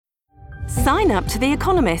Sign up to The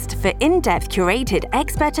Economist for in-depth curated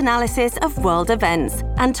expert analysis of world events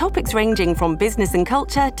and topics ranging from business and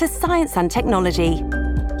culture to science and technology.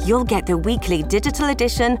 You'll get the weekly digital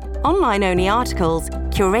edition, online-only articles,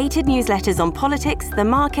 curated newsletters on politics, the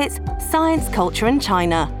markets, science, culture and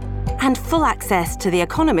China, and full access to The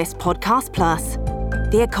Economist Podcast Plus.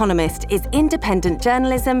 The Economist is independent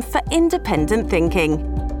journalism for independent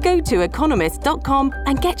thinking. Go to economist.com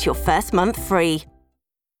and get your first month free.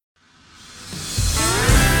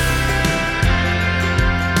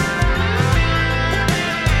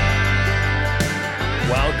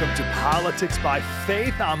 Welcome to Politics by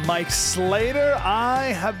Faith. I'm Mike Slater. I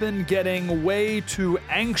have been getting way too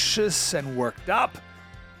anxious and worked up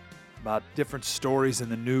about different stories in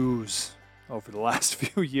the news over the last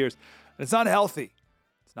few years. And it's not healthy.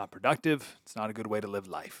 It's not productive. It's not a good way to live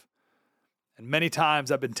life. And many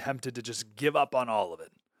times I've been tempted to just give up on all of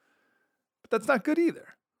it. But that's not good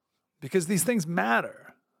either, because these things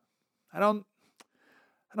matter. I don't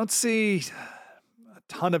see a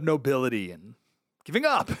ton of nobility in giving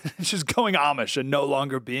up. It's just going Amish and no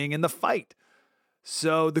longer being in the fight.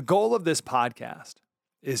 So the goal of this podcast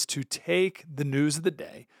is to take the news of the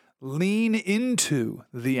day, lean into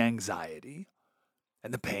the anxiety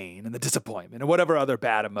and the pain and the disappointment and whatever other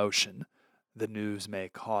bad emotion the news may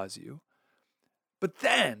cause you, but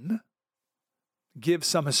then give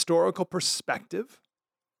some historical perspective,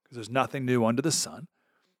 because there's nothing new under the sun,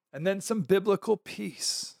 and then some biblical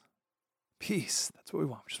peace. Peace, that's what we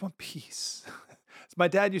want. We just want peace. As my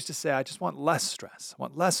dad used to say, I just want less stress. I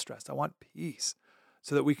want less stress. I want peace,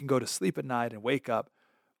 so that we can go to sleep at night and wake up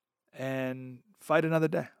and fight another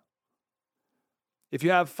day. If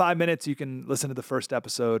you have 5 minutes, you can listen to the first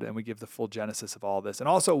episode, and we give the full genesis of all this, and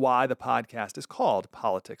also why the podcast is called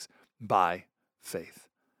Politics by Faith.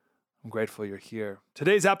 I'm grateful you're here.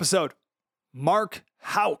 Today's episode, Mark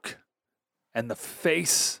Houck and the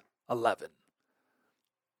Face 11.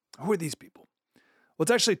 Who are these people? Well,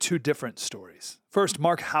 it's actually two different stories. First,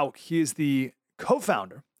 Mark Houck, he is the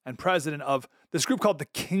co-founder and president of this group called the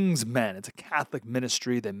King's Men. It's a Catholic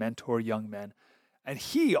ministry. They mentor young men. And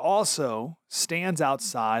he also stands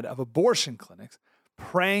outside of abortion clinics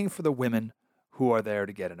praying for the women who are there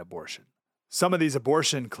to get an abortion. Some of these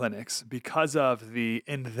abortion clinics, because of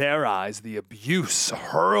in their eyes, the abuse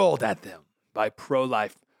hurled at them by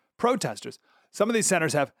pro-life protesters, some of these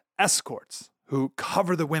centers have escorts who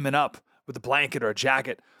cover the women up with a blanket or a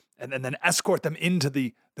jacket and then escort them into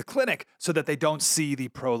the clinic so that they don't see the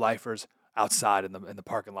pro-lifers outside in the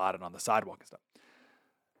parking lot and on the sidewalk and stuff.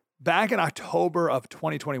 Back in October of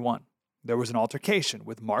 2021, there was an altercation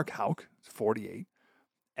with Mark Houck, 48,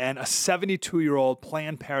 and a 72-year-old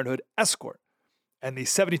Planned Parenthood escort. And the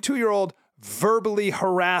 72-year-old verbally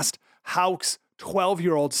harassed Houck's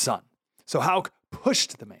 12-year-old son. So Houck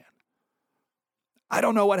pushed the man. I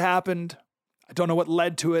don't know what happened. I don't know what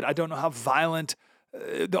led to it. I don't know how violent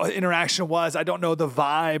the interaction was. I don't know the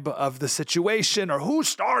vibe of the situation or who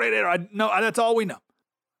started it. That's all we know.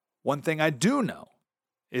 One thing I do know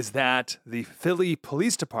is that the Philly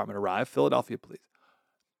Police Department arrived, Philadelphia Police,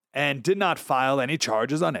 and did not file any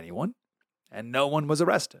charges on anyone, and no one was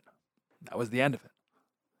arrested. That was the end of it.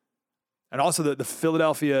 And also the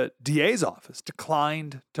Philadelphia DA's office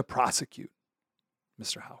declined to prosecute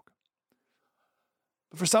Mr. Houck.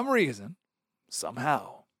 But for some reason,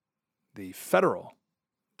 somehow, the federal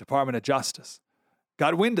Department of Justice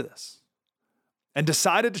got wind of this and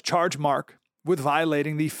decided to charge Mark with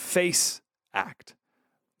violating the FACE Act.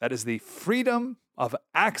 That is the Freedom of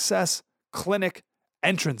Access Clinic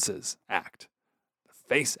Entrances Act, the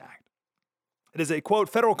FACE Act. It is a, quote,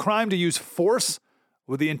 federal crime to use force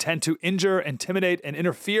with the intent to injure, intimidate, and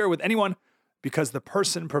interfere with anyone because the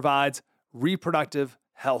person provides reproductive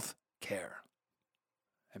health care.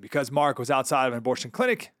 And because Mark was outside of an abortion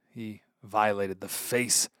clinic, he violated the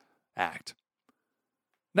FACE Act.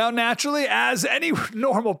 Now, naturally, as any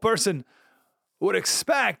normal person would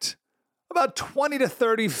expect, about 20 to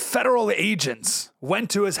 30 federal agents went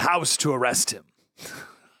to his house to arrest him.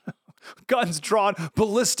 Guns drawn,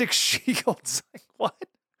 ballistic shields. Like, what?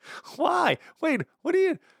 Why? Wait, what do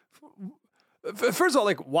you... First of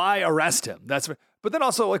all, why arrest him? But then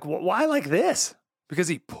also, why like this? Because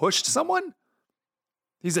he pushed someone?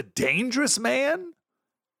 He's a dangerous man?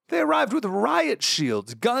 They arrived with riot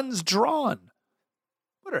shields, guns drawn.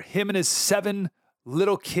 What are him and his 7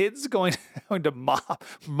 little kids going to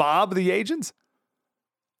mob the agents?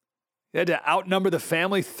 He had to outnumber the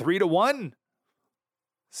family 3-1.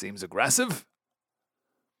 Seems aggressive.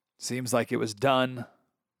 Seems like it was done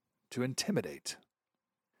to intimidate.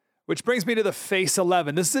 Which brings me to the Face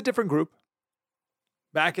 11. This is a different group.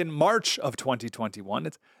 Back in March of 2021,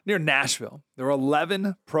 it's near Nashville, there were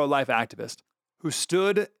 11 pro-life activists who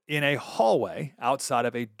stood in a hallway outside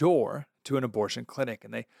of a door to an abortion clinic.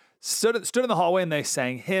 And they stood in the hallway and they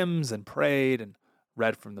sang hymns and prayed and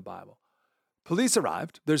read from the Bible. Police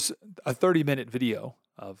arrived. There's a 30-minute video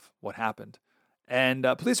of what happened. And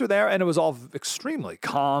police were there, and it was all extremely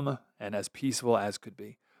calm and as peaceful as could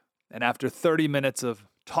be. And after 30 minutes of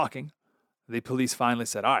talking, the police finally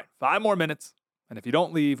said, all right, 5 more minutes. And if you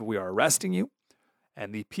don't leave, we are arresting you.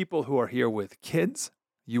 And the people who are here with kids,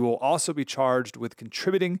 you will also be charged with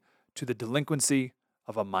contributing to the delinquency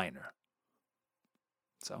of a minor.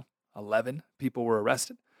 So 11 people were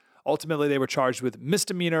arrested. Ultimately, they were charged with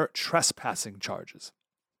misdemeanor trespassing charges,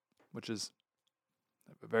 which is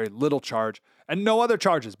a very little charge, and no other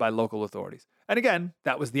charges by local authorities. And again,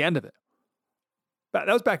 that was the end of it. That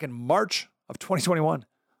was back in March of 2021,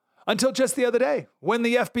 until just the other day when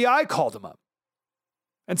the FBI called them up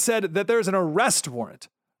and said that there's an arrest warrant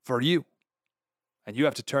for you, and you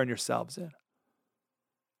have to turn yourselves in.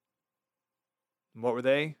 And what were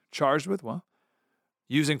they charged with? Well,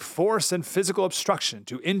 using force and physical obstruction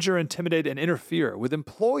to injure, intimidate, and interfere with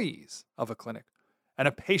employees of a clinic and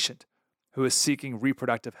a patient who is seeking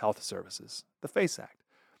reproductive health services, the FACE Act.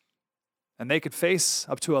 And they could face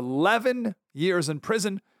up to 11 years in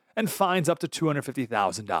prison and fines up to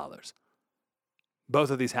 $250,000.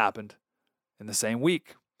 Both of these happened in the same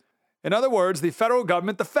week. In other words, the federal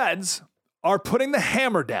government, the feds, are putting the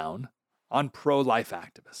hammer down on pro-life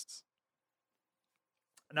activists.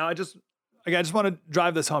 Now, I just want to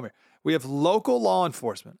drive this home here. We have local law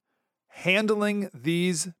enforcement handling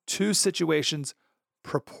these two situations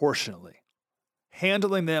proportionally,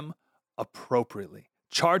 handling them appropriately,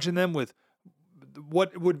 charging them with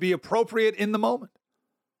what would be appropriate in the moment.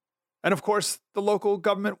 And of course, the local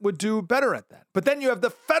government would do better at that. But then you have the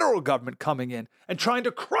federal government coming in and trying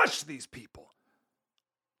to crush these people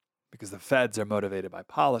because the feds are motivated by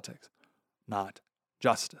politics, not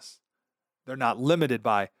justice. They're not limited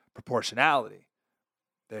by proportionality.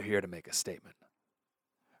 They're here to make a statement.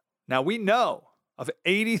 Now, we know of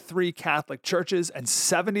 83 Catholic churches and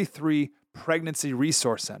 73 pregnancy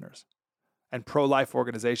resource centers and pro-life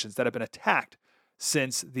organizations that have been attacked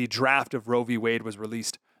since the draft of Roe v. Wade was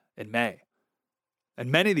released in May.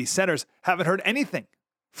 And many of these centers haven't heard anything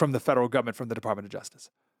from the federal government, from the Department of Justice.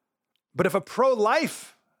 But if a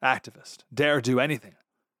pro-life activist dare do anything,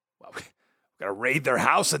 well, we've got to raid their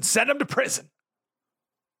house and send them to prison.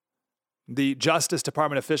 The Justice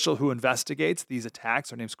Department official who investigates these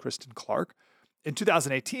attacks, her name's Kristen Clark. In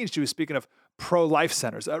 2018, she was speaking of pro-life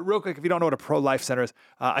centers. Real quick, if you don't know what a pro-life center is,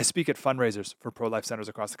 I speak at fundraisers for pro-life centers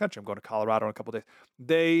across the country. I'm going to Colorado in a couple of days.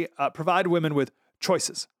 They provide women with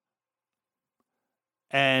choices.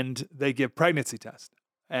 And they give pregnancy tests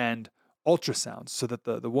and ultrasounds so that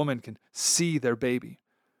the woman can see their baby.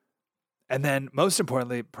 And then, most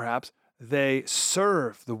importantly, perhaps, they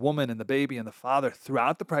serve the woman and the baby and the father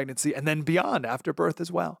throughout the pregnancy and then beyond, after birth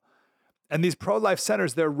as well. And these pro-life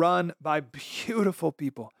centers, they're run by beautiful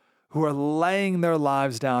people who are laying their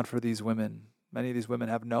lives down for these women. Many of these women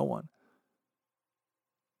have no one.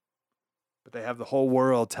 But they have the whole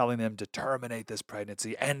world telling them to terminate this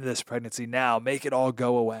pregnancy, end this pregnancy now, make it all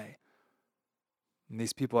go away. And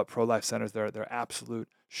these people at pro-life centers, they're absolute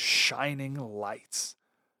shining lights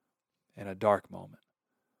in a dark moment.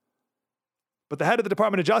 But the head of the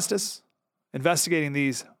Department of Justice, investigating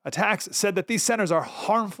these attacks, said that these centers are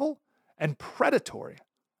harmful and predatory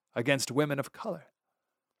against women of color.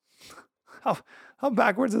 How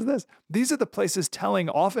backwards is this? These are the places telling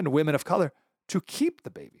often women of color to keep the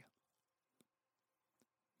baby.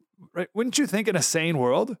 Right? Wouldn't you think in a sane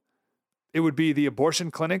world, it would be the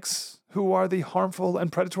abortion clinics who are the harmful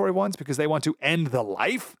and predatory ones because they want to end the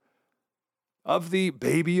life of the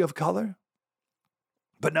baby of color?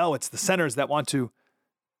 But no, it's the centers that want to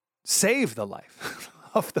save the life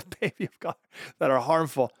of the baby of color that are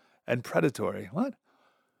harmful and predatory. What?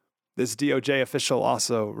 This DOJ official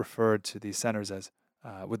also referred to these centers as,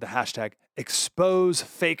 with the hashtag, expose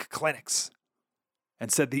fake clinics,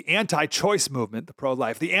 and said the anti-choice movement, the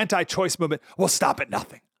pro-life, the anti-choice movement will stop at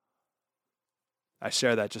nothing. I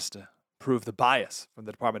share that just to prove the bias from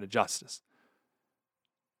the Department of Justice.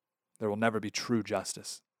 There will never be true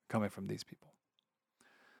justice coming from these people.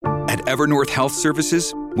 At Evernorth Health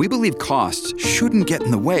Services, we believe costs shouldn't get in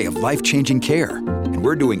the way of life-changing care, and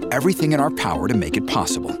we're doing everything in our power to make it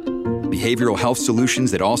possible. Behavioral health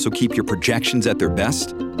solutions that also keep your projections at their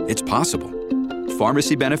best? It's possible.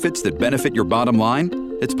 Pharmacy benefits that benefit your bottom line?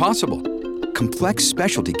 It's possible. Complex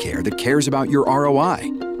specialty care that cares about your ROI?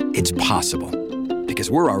 It's possible.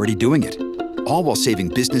 Because we're already doing it. All while saving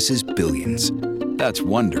businesses billions. That's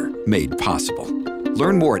Wonder made possible.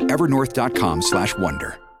 Learn more at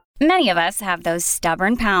evernorth.com/wonder. Many of us have those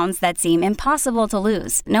stubborn pounds that seem impossible to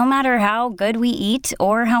lose, no matter how good we eat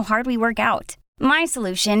or how hard we work out. My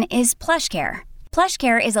solution is PlushCare.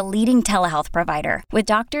 PlushCare is a leading telehealth provider with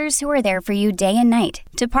doctors who are there for you day and night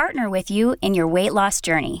to partner with you in your weight loss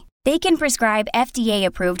journey. They can prescribe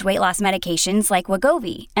FDA-approved weight loss medications like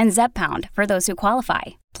Wegovy and Zepbound for those who qualify.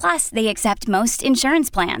 Plus, they accept most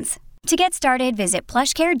insurance plans. To get started, visit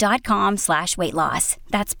plushcare.com/weightloss.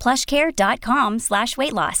 That's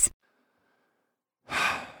plushcare.com/weightloss.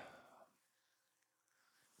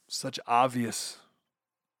 Such obvious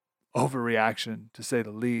overreaction, to say the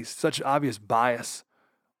least. Such obvious bias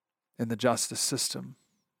in the justice system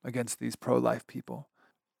against these pro-life people.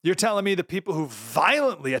 You're telling me the people who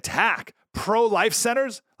violently attack pro-life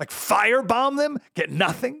centers, like firebomb them, get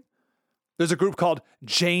nothing? There's a group called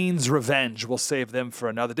Jane's Revenge. We'll save them for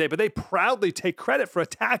another day. But they proudly take credit for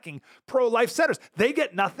attacking pro-life centers. They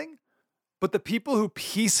get nothing. But the people who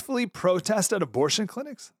peacefully protest at abortion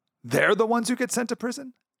clinics, they're the ones who get sent to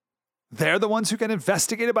prison. They're the ones who get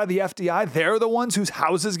investigated by the FBI. They're the ones whose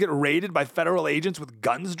houses get raided by federal agents with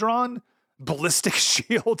guns drawn, ballistic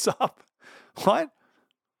shields up. What?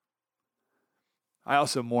 I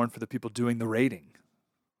also mourn for the people doing the raiding.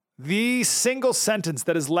 The single sentence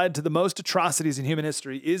that has led to the most atrocities in human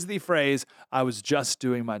history is the phrase, "I was just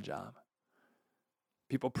doing my job."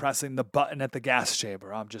 People pressing the button at the gas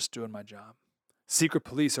chamber, "I'm just doing my job." Secret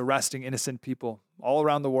police arresting innocent people all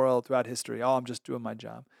around the world throughout history, "Oh, I'm just doing my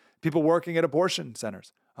job." People working at abortion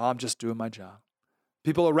centers, "Oh, I'm just doing my job."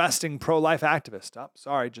 People arresting pro-life activists, "Oh,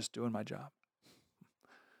 sorry, just doing my job."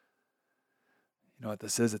 You know what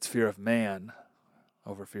this is? It's fear of man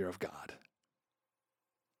over fear of God.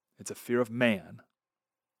 It's a fear of man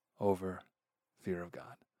over fear of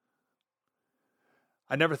God.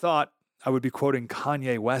 I never thought I would be quoting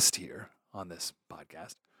Kanye West here on this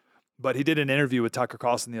podcast, but he did an interview with Tucker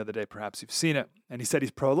Carlson the other day. Perhaps you've seen it. And he said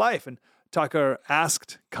he's pro-life. And Tucker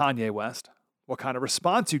asked Kanye West what kind of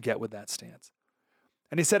response you get with that stance.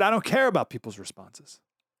 And he said, "I don't care about people's responses."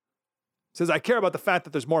 He says, "I care about the fact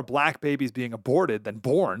that there's more black babies being aborted than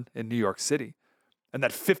born in New York City, and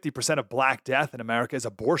that 50% of black death in America is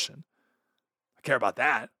abortion. I care about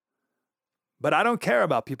that. But I don't care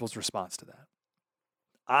about people's response to that.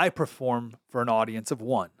 I perform for an audience of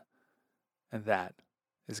one, and that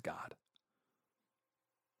is God."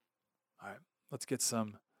 All right, let's get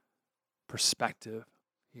some perspective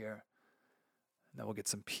here, and then we'll get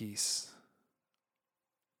some peace.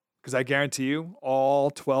 Because I guarantee you, all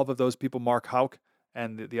 12 of those people, Mark Houck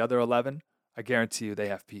and the other 11, I guarantee you they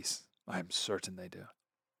have peace. I'm certain they do.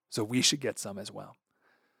 So we should get some as well.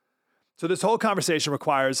 So this whole conversation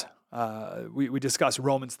requires, we discuss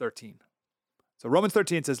Romans 13. So Romans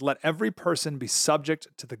 13 says, "Let every person be subject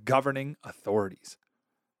to the governing authorities.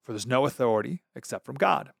 For there's no authority except from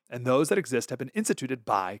God, and those that exist have been instituted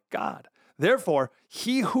by God. Therefore,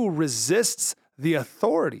 he who resists the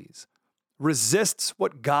authorities resists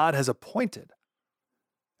what God has appointed,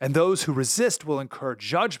 and those who resist will incur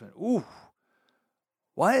judgment." Ooh,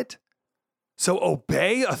 what? So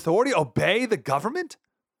obey authority, obey the government?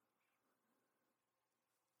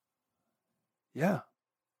 Yeah.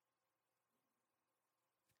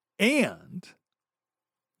 And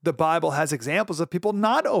the Bible has examples of people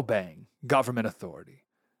not obeying government authority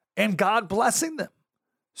and God blessing them.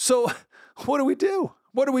 So what do we do?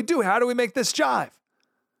 What do we do? How do we make this jive?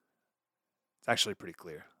 It's actually pretty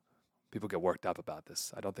clear. People get worked up about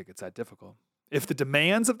this. I don't think it's that difficult. If the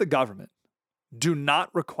demands of the government do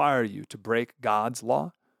not require you to break God's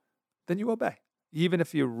law, then you obey, even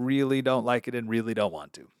if you really don't like it and really don't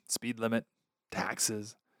want to. Speed limit,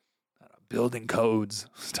 taxes, building codes,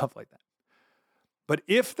 stuff like that. But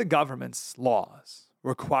if the government's laws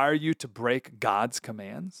require you to break God's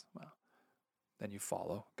commands, well, then you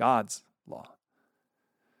follow God's law.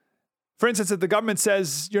 For instance, if the government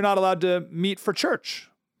says you're not allowed to meet for church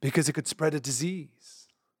because it could spread a disease,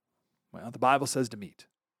 well, the Bible says to meet.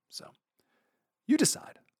 So you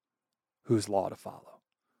decide whose law to follow,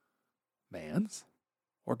 man's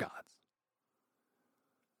or God's.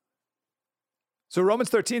 So Romans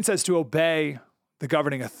 13 says to obey the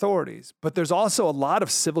governing authorities, but there's also a lot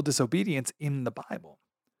of civil disobedience in the Bible.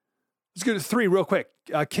 Let's go to 3 real quick.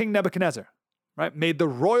 King Nebuchadnezzar, right, made the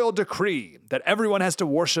royal decree that everyone has to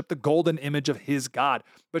worship the golden image of his God.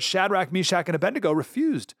 But Shadrach, Meshach, and Abednego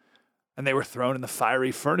refused, and they were thrown in the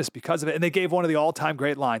fiery furnace because of it. And they gave one of the all-time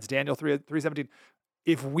great lines, Daniel 3:17.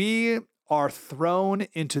 "If we are thrown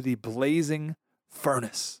into the blazing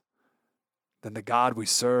furnace, then the God we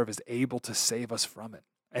serve is able to save us from it,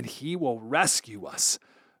 and he will rescue us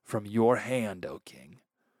from your hand, O king.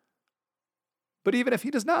 But even if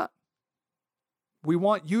he does not, we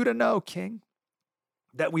want you to know, king,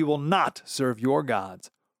 that we will not serve your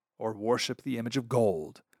gods or worship the image of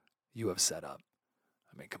gold you have set up.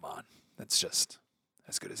 I mean, come on. That's just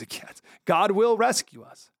as good as it gets. God will rescue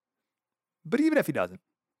us. But even if he doesn't,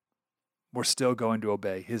 we're still going to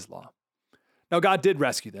obey his law. Now, God did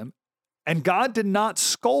rescue them, and God did not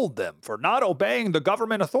scold them for not obeying the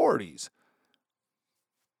government authorities.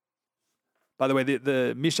 By the way,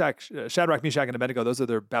 the Shadrach, Meshach, and Abednego, those are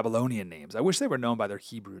their Babylonian names. I wish they were known by their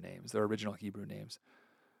Hebrew names, their original Hebrew names,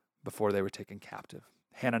 before they were taken captive.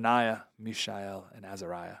 Hananiah, Mishael, and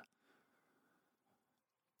Azariah.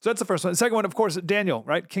 So that's the first one. The second one, of course, Daniel,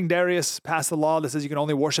 right? King Darius passed the law that says you can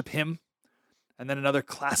only worship him. And then another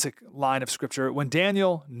classic line of scripture. When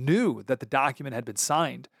Daniel knew that the document had been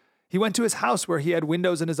signed, he went to his house where he had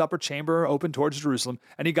windows in his upper chamber open towards Jerusalem,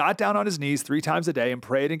 and he got down on his knees 3 times a day and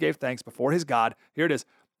prayed and gave thanks before his God. Here it is,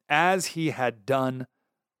 as he had done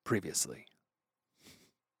previously.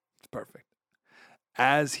 It's perfect.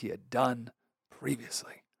 As he had done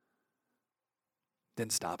previously.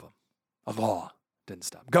 Didn't stop him. A law didn't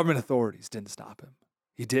stop him. Government authorities didn't stop him.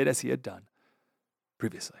 He did as he had done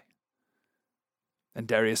previously. And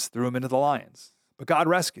Darius threw him into the lions. But God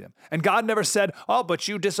rescued him. And God never said, oh, but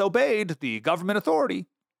you disobeyed the government authority.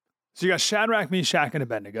 So you got Shadrach, Meshach, and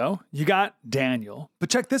Abednego. You got Daniel. But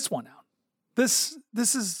check this one out. This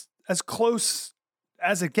is as close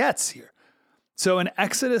as it gets here. So in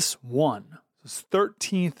Exodus 1, this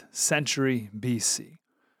 13th century BC,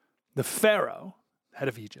 the Pharaoh, head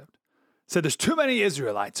of Egypt, said there's too many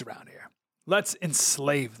Israelites around here. Let's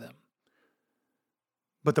enslave them.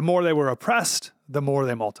 But the more they were oppressed, the more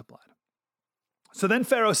they multiplied. So then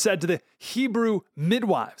Pharaoh said to the Hebrew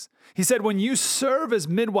midwives, he said, when you serve as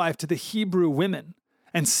midwife to the Hebrew women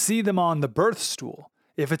and see them on the birth stool,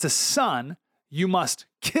 if it's a son, you must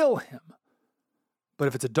kill him. But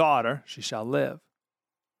if it's a daughter, she shall live.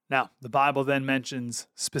 Now, the Bible then mentions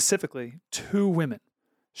specifically 2 women,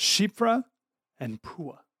 Shiphrah and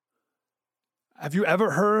Puah. Have you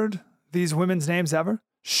ever heard these women's names ever?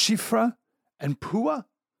 Shiphrah and Puah?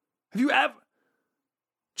 Have you ever?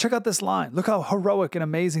 Check out this line. Look how heroic and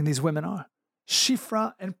amazing these women are.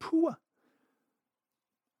 Shiphrah and Puah.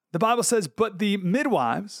 The Bible says, but the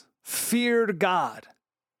midwives feared God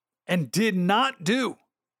and did not do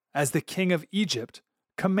as the king of Egypt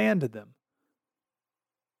commanded them,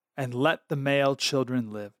 and let the male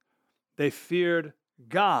children live. They feared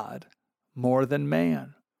God more than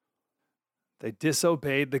man. They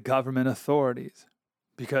disobeyed the government authorities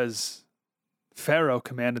because Pharaoh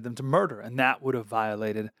commanded them to murder, and that would have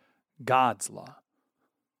violated God's law.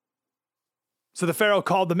 So the Pharaoh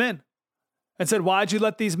called them in and said, why'd you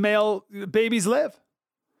let these male babies live?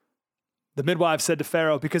 The midwives said to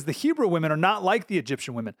Pharaoh, because the Hebrew women are not like the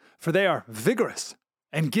Egyptian women, for they are vigorous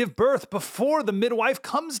and give birth before the midwife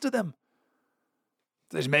comes to them.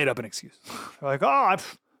 They just made up an excuse. They're like,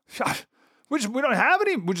 we don't have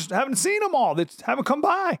any. We just haven't seen them all. They just haven't come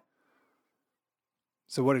by.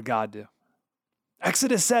 So what did God do?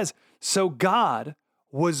 Exodus says, so God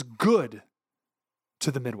was good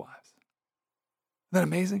to the midwives. Isn't that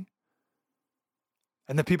amazing?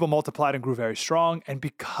 And the people multiplied and grew very strong. And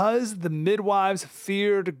because the midwives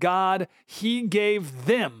feared God, he gave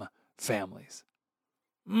them families.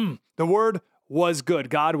 The word was good.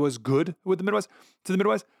 God was good with the midwives. To the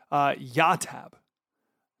midwives, yatab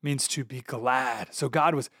means to be glad. So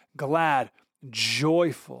God was glad,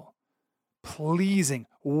 joyful, pleasing,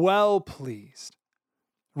 well-pleased,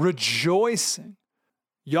 rejoicing.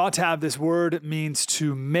 Yatab, this word means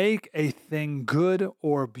to make a thing good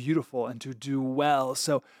or beautiful and to do well.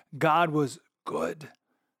 So God was good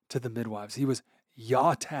to the midwives. He was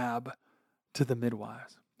yatab to the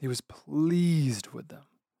midwives. He was pleased with them.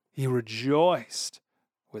 He rejoiced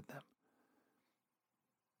with them.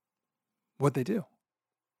 What'd they do?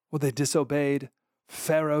 Well, they disobeyed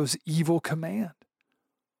Pharaoh's evil command.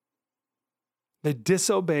 They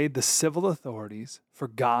disobeyed the civil authorities for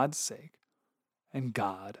God's sake, and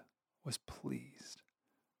God was pleased.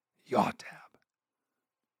 Yatab.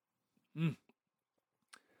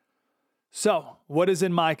 So, what is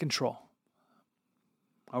in my control?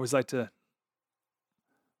 I always like to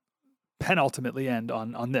penultimately end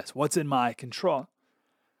on this. What's in my control?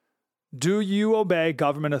 Do you obey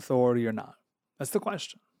government authority or not? That's the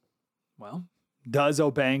question. Well, does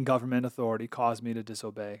obeying government authority cause me to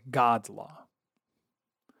disobey God's law?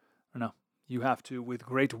 Or no? You have to, with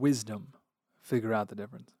great wisdom, figure out the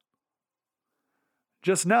difference.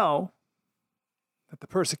 Just know that the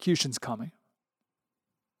persecution's coming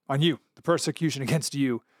on you. The persecution against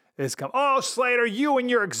you is coming. Oh, Slater, you and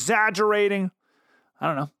you're exaggerating. I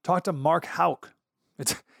don't know. Talk to Mark Houck.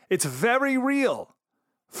 It's very real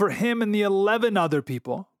for him and the 11 other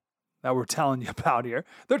people that we're telling you about here.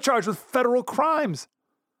 They're charged with federal crimes.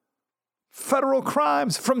 Federal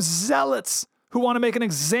crimes from zealots who want to make an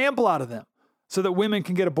example out of them so that women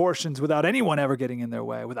can get abortions without anyone ever getting in their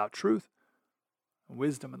way, without truth,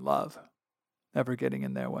 wisdom, and love ever getting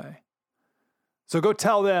in their way. So go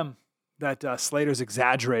tell them that Slater's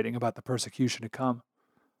exaggerating about the persecution to come.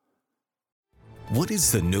 What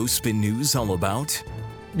is the No Spin News all about?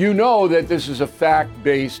 You know that this is a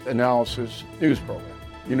fact-based analysis news program.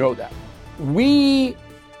 You know that. We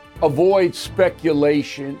avoid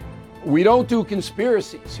speculation. We don't do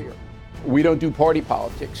conspiracies here. We don't do party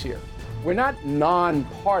politics here. We're not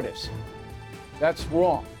nonpartisan. That's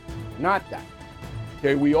wrong. Not that.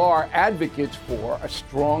 Okay, we are advocates for a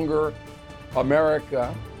stronger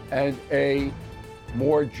America and a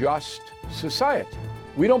more just society.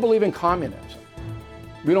 We don't believe in communism.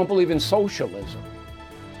 We don't believe in socialism.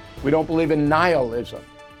 We don't believe in nihilism.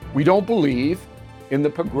 We don't believe in the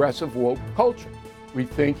progressive woke culture. We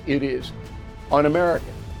think it is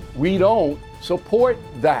un-American. We don't support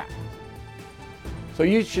that. So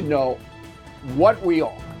you should know what we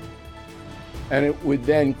are, and it would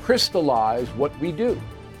then crystallize what we do.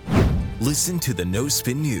 Listen to the No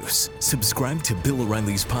Spin News. Subscribe to Bill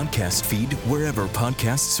O'Reilly's podcast feed wherever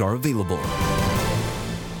podcasts are available.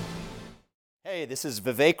 Hey, this is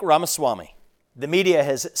Vivek Ramaswamy. The media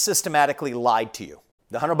has systematically lied to you.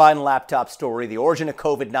 The Hunter Biden laptop story, the origin of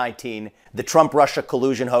COVID-19, the Trump-Russia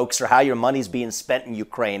collusion hoax, or how your money's being spent in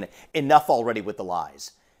Ukraine. Enough already with the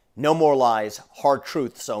lies. No more lies, hard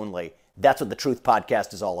truths only. That's what the Truth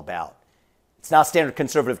Podcast is all about. It's not standard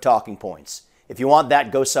conservative talking points. If you want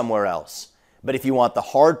that, go somewhere else. But if you want the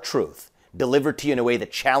hard truth delivered to you in a way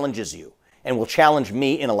that challenges you and will challenge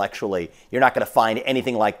me intellectually, you're not going to find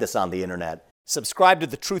anything like this on the internet. Subscribe to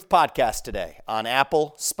the Truth Podcast today on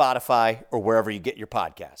Apple, Spotify, or wherever you get your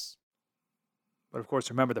podcasts. But of course,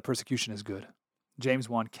 remember that persecution is good. James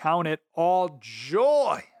 1, count it all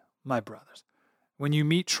joy, my brothers, when you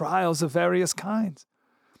meet trials of various kinds.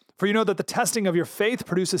 For you know that the testing of your faith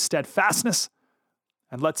produces steadfastness,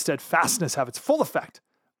 and let steadfastness have its full effect,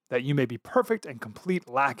 that you may be perfect and complete,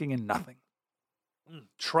 lacking in nothing.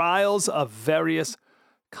 Trials of various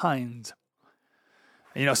kinds.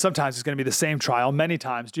 You know, sometimes it's going to be the same trial many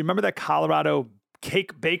times. Do you remember that Colorado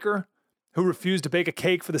cake baker who refused to bake a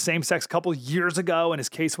cake for the same-sex couple years ago, and his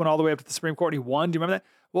case went all the way up to the Supreme Court and he won? Do you remember that?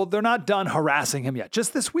 Well, they're not done harassing him yet.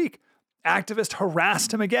 Just this week, activists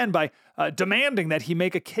harassed him again by demanding that he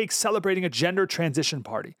make a cake celebrating a gender transition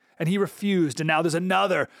party. And he refused, and now there's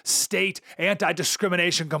another state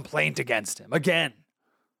anti-discrimination complaint against him again.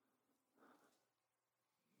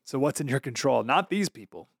 So what's in your control? Not these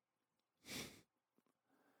people.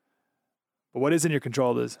 But what is in your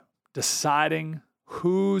control is deciding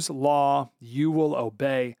whose law you will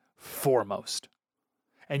obey foremost.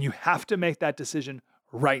 And you have to make that decision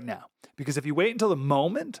right now. Because if you wait until the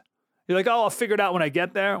moment, you're like, oh, I'll figure it out when I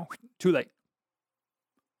get there. Too late.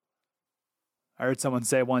 I heard someone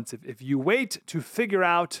say once, if you wait to figure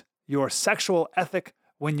out your sexual ethic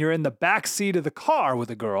when you're in the back seat of the car with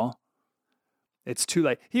a girl, it's too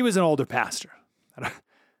late. He was an older pastor. I'm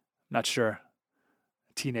not sure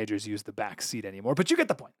teenagers use the back seat anymore, but you get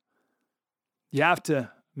the point. You have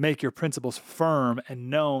to make your principles firm and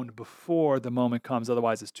known before the moment comes.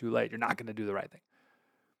 Otherwise, it's too late. You're not going to do the right thing.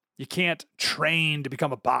 You can't train to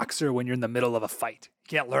become a boxer when you're in the middle of a fight.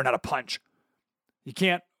 You can't learn how to punch. You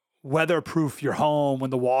can't weatherproof your home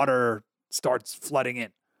when the water starts flooding in.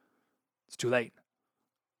 It's too late.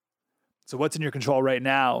 So what's in your control right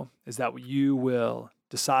now is that you will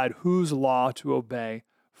decide whose law to obey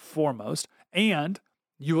foremost, and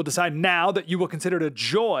you will decide now that you will consider it a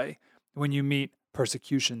joy when you meet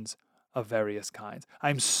persecutions of various kinds.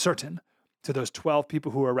 I'm certain to those 12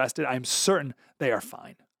 people who were arrested, I'm certain they are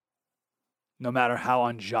fine, no matter how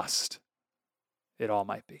unjust it all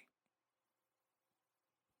might be.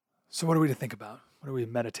 So what are we to think about? What do we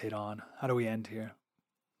meditate on? How do we end here?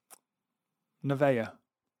 Nevaeh.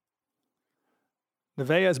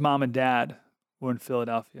 Nevaeh's mom and dad were in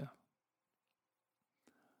Philadelphia.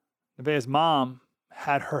 Nevaeh's mom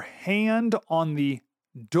had her hand on the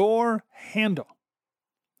door handle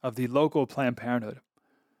of the local Planned Parenthood.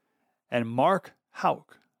 And Mark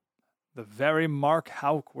Houck, the very Mark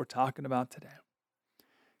Houck we're talking about today,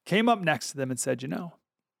 came up next to them and said, you know,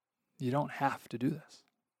 you don't have to do this.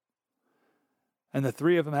 And the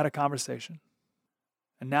three of them had a conversation.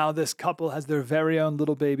 And now this couple has their very own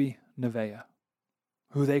little baby, Nevaeh,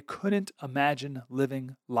 who they couldn't imagine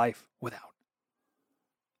living life without.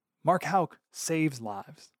 Mark Houck saves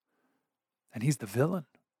lives, and he's the villain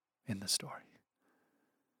in the story.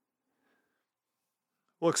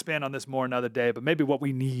 We'll expand on this more another day, but maybe what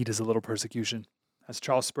we need is a little persecution. As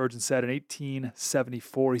Charles Spurgeon said in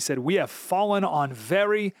 1874, he said, "We have fallen on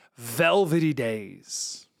very velvety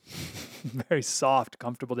days," very soft,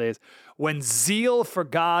 comfortable days, "when zeal for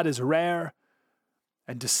God is rare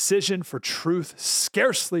and decision for truth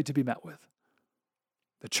scarcely to be met with.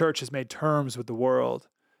 The church has made terms with the world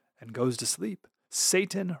and goes to sleep,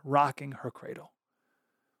 Satan rocking her cradle.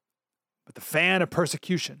 But the fan of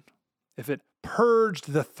persecution, if it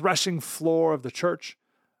purged the threshing floor of the church,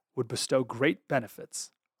 would bestow great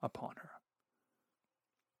benefits upon her."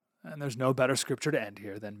 And there's no better scripture to end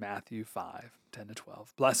here than Matthew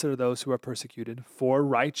 5:10-12. "Blessed are those who are persecuted for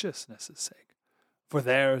righteousness' sake, for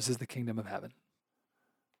theirs is the kingdom of heaven.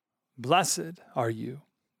 Blessed are you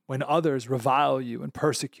when others revile you and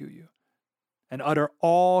persecute you and utter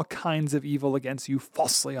all kinds of evil against you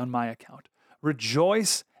falsely on my account.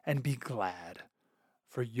 Rejoice and be glad,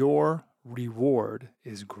 for your reward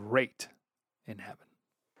is great in heaven."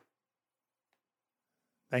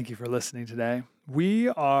 Thank you for listening today. We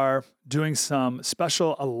are doing some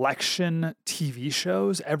special election TV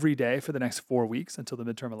shows every day for the next 4 weeks until the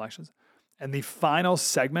midterm elections. And the final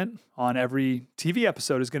segment on every TV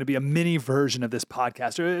episode is going to be a mini version of this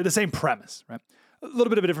podcast, or the same premise, right? A little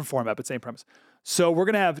bit of a different format, but same premise. So we're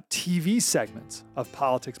going to have TV segments of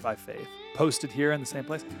Politics by Faith posted here in the same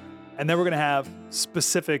place. And then we're going to have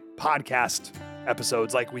specific podcast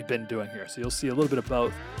episodes like we've been doing here. So you'll see a little bit of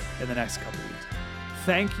both in the next couple of weeks.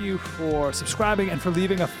 Thank you for subscribing and for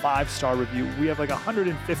leaving a 5-star review. We have like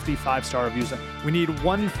 150 5-star reviews. We need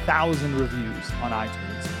 1,000 reviews on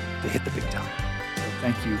iTunes to hit the big time. So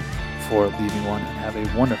thank you for leaving one and have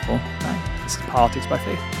a wonderful night. This is Politics by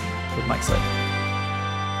Faith with Mike Slater.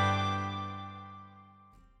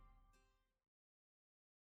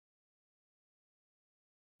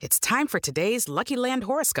 It's time for today's Lucky Land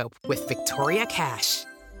horoscope with Victoria Cash.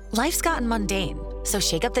 Life's gotten mundane, so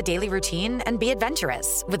shake up the daily routine and be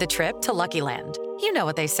adventurous with a trip to Lucky Land. You know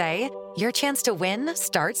what they say, your chance to win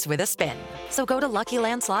starts with a spin. So go to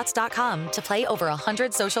LuckyLandSlots.com to play over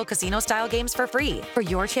 100 social casino-style games for free for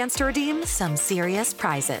your chance to redeem some serious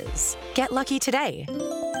prizes. Get lucky today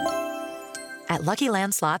at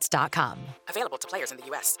LuckyLandSlots.com. Available to players in the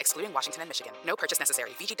U.S., excluding Washington and Michigan. No purchase necessary.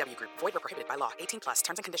 VGW Group. Void where prohibited by law. 18+.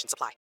 Terms and conditions apply.